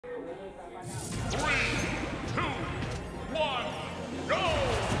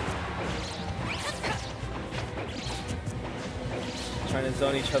Trying to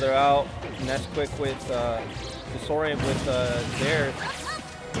zone each other out. Nessquik with Dissorient with theirs.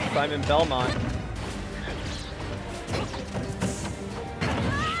 Simon Belmont.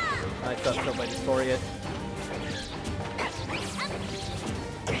 Nice up throw by Dissorient.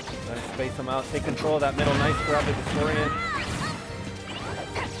 Trying to space him out. Take control of that middle. Nice grab by Dissorient.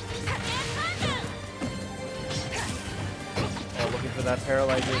 Oh, looking for that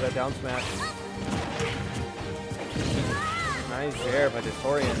paralyzer, that down smash. Nice there by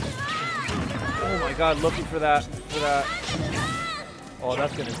Dissorient. Oh my god, looking for that, Oh,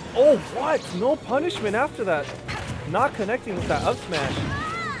 that's gonna... Oh, what? No punishment after that. Not connecting with that up smash.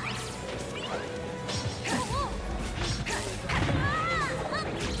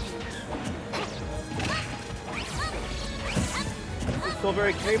 He's still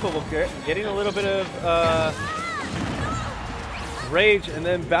very capable, getting a little bit of rage and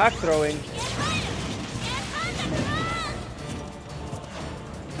then back throwing.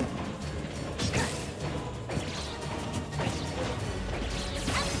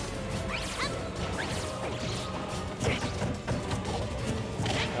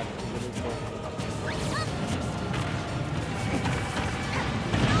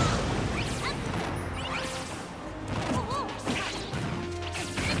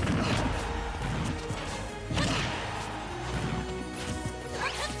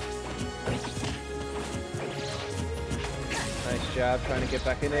 Jab, trying to get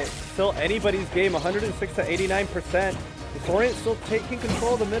back in it. Still anybody's game, 106 to 89%. Dissorient still taking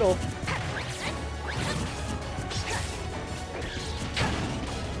control of the middle.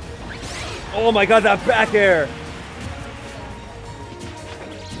 Oh my god, that back air!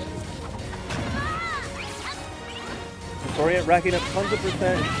 Dissorient racking up tons of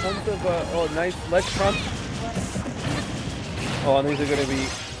percent, tons of, oh nice ledge trump. Oh, and these are going to be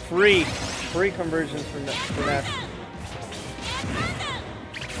free conversions for Ness.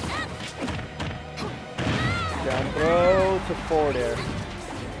 Down throw to forward air.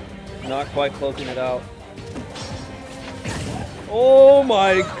 Not quite closing it out. Oh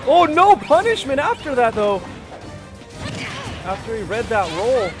my... Oh, no punishment after that, though. After he read that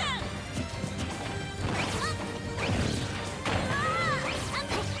roll.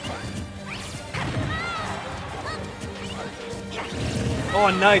 Oh,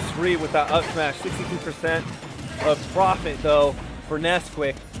 nice read with that up smash. 62% of profit, though, for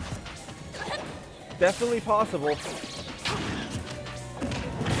Nessquik. Definitely possible.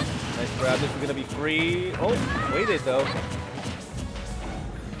 Nice grab. This is going to be free. Oh, waited though.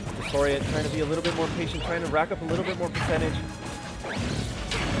 Dissorient trying to be a little bit more patient, trying to rack up a little bit more percentage.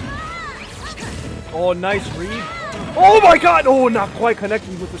 Oh, nice read. Oh my god! Oh, not quite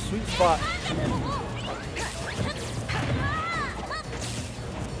connecting with the sweet spot.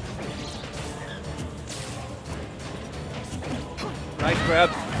 Nice grab.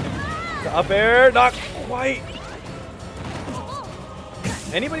 The up air, not quite.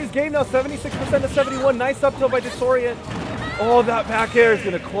 Anybody's game now, 76% to 71. Nice up tilt by Dissorient. Oh, that back air is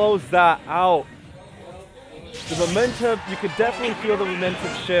going to close that out. The momentum, you could definitely feel the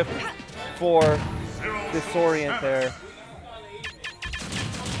momentum shift for Dissorient there.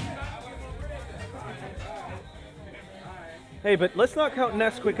 Hey, but let's not count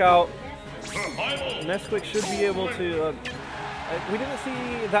Nessquik out. Nessquik should be able to... we didn't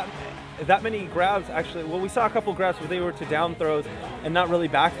see that many grabs, actually. Well, we saw a couple grabs where they were to down throws and not really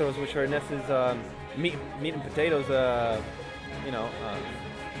back throws, which are Ness's meat and potatoes,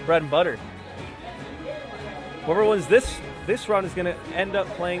 bread and butter. Whoever wins this round is going to end up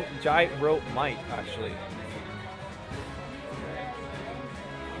playing Gyro Mike, actually.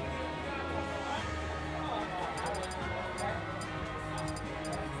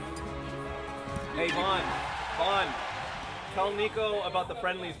 Hey, Vaughn. Tell Nico about the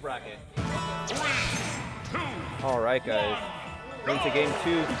friendlies bracket. All right, guys. Into game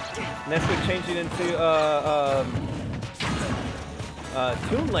 2. Nessquik changing into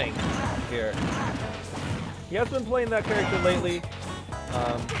Toon Link here. He has been playing that character lately.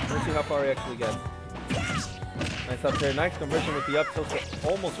 Let's see how far he actually gets. Nice up there. Nice conversion with the up tilt,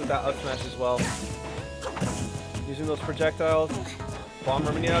 almost with that up smash as well. Using those projectiles. Bomb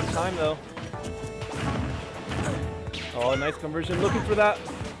running out of time though. Oh, nice conversion. Looking for that.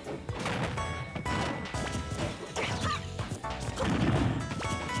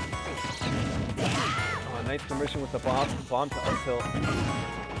 Oh, nice conversion with the bomb to up tilt.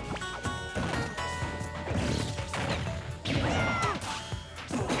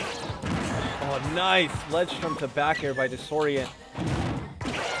 Oh, nice ledge jump to back air by Dissorient.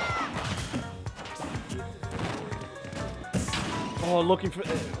 Oh, looking for...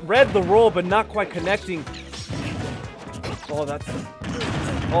 read the roll, but not quite connecting. Oh, that's...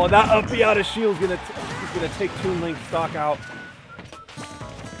 oh, that up B out of shield is gonna take Toon Link stock out.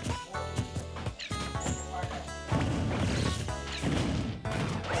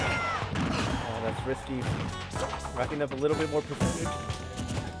 Oh, that's risky. Racking up a little bit more percentage.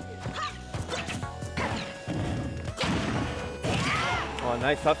 Oh,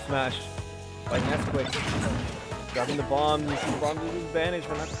 nice up smash by Nessquik. Grabbing the bomb, using the bomb to his advantage.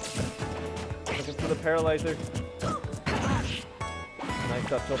 We're not looking for the paralyzer.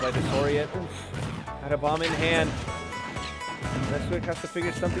 Nice up tilt by Dissorient. Had a bomb in hand. Nessquik has to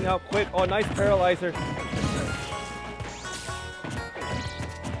figure something out quick. Oh, nice paralyzer.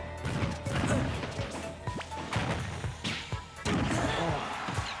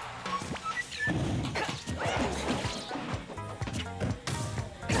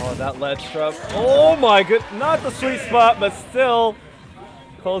 Oh, that ledge trap. Oh my good, not the sweet spot, but still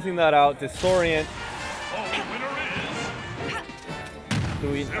closing that out. Dissorient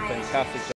doing a fantastic job.